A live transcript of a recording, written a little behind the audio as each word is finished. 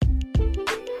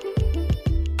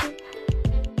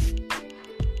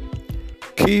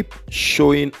Keep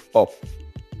showing up.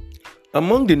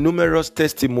 Among the numerous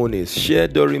testimonies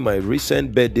shared during my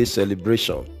recent birthday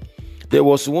celebration, there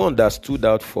was one that stood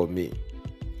out for me.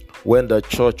 When the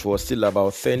church was still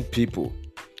about 10 people,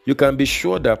 you can be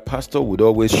sure that pastor would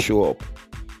always show up.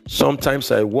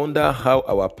 Sometimes I wonder how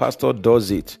our pastor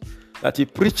does it, that he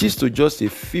preaches to just a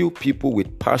few people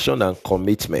with passion and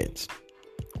commitment.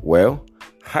 Well,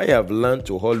 I have learned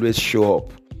to always show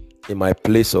up in my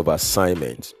place of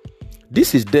assignment.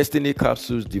 This is Destiny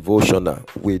Capsules Devotional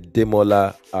with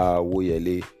Demola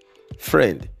Awoyele.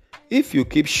 Friend, if you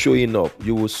keep showing up,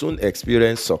 you will soon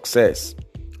experience success.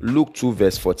 Luke 2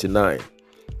 verse 49.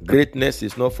 Greatness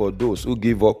is not for those who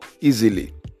give up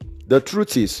easily. The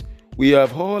truth is, we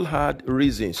have all had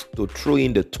reasons to throw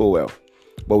in the towel,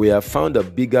 but we have found a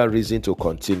bigger reason to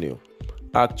continue.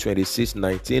 Acts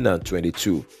 26:19 and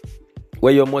 22.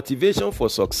 When your motivation for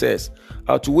success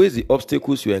outweighs the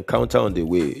obstacles you encounter on the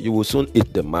way, you will soon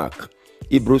hit the mark.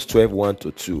 Hebrews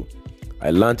 12:1-2. I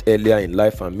learned earlier in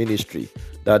life and ministry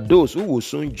that those who will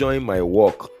soon join my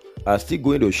work are still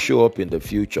going to show up in the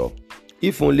future.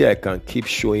 If only I can keep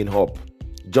showing up.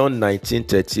 John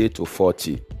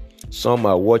 19:38-40. Some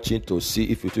are watching to see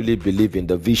if you truly believe in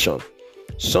the vision.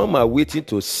 Some are waiting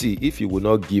to see if you will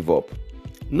not give up.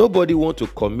 Nobody wants to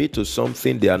commit to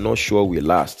something they are not sure will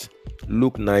last.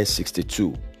 Luke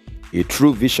 9:62. A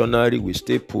true visionary will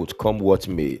stay put come what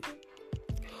may.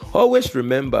 Always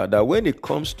remember that when it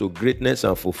comes to greatness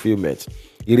and fulfillment,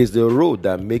 it is the road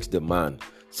that makes the man.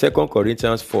 2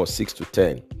 Corinthians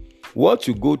 4:6-10. What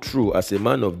you go through as a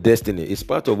man of destiny is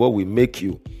part of what will make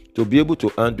you to be able to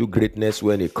handle greatness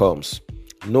when it comes.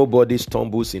 Nobody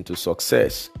stumbles into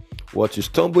success. What you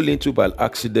stumble into by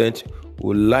accident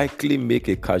will likely make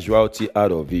a casualty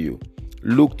out of you.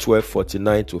 Luke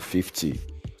 12:49-50.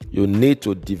 You need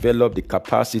to develop the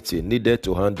capacity needed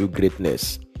to handle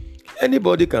greatness.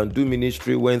 Anybody can do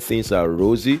ministry when things are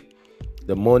rosy,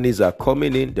 the monies are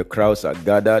coming in, the crowds are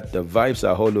gathered, the vibes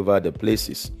are all over the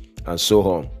places, and so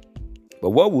on. But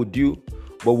would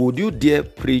you dare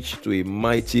preach to a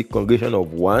mighty congregation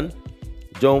of one?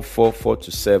 John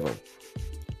 4:4-7.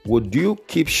 Would you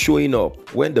keep showing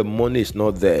up when the money is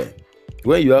not there?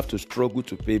 When you have to struggle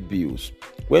to pay bills?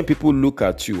 When people look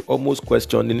at you almost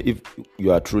questioning if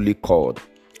you are truly called?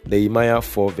 Nehemiah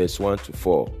 4 verse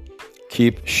 1-4.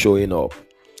 Keep showing up.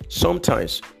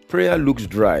 Sometimes prayer looks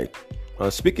dry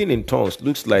and speaking in tongues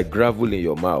looks like gravel in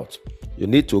your mouth. You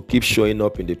need to keep showing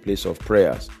up in the place of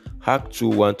prayers. Acts 2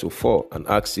 1-4 and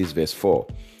Acts 6 verse 4.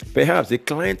 Perhaps the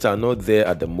clients are not there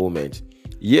at the moment,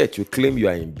 yet you claim you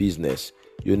are in business.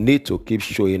 You need to keep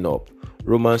showing up.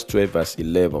 Romans 12 verse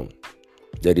 11.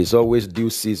 There is always due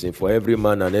season for every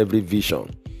man and every vision.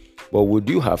 But would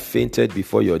you have fainted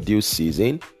before your due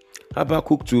season?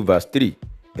 Habakkuk 2 verse 3.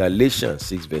 Galatians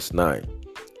 6 verse 9.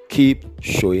 Keep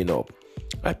showing up.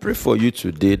 I pray for you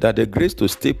today that the grace to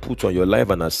stay put on your life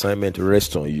and assignment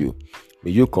rests on you.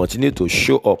 May you continue to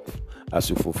show up as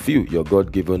you fulfill your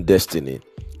God-given destiny.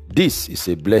 This is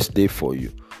a blessed day for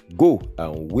you. Go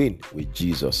and win with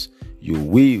Jesus. You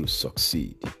will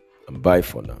succeed. And bye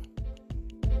for now.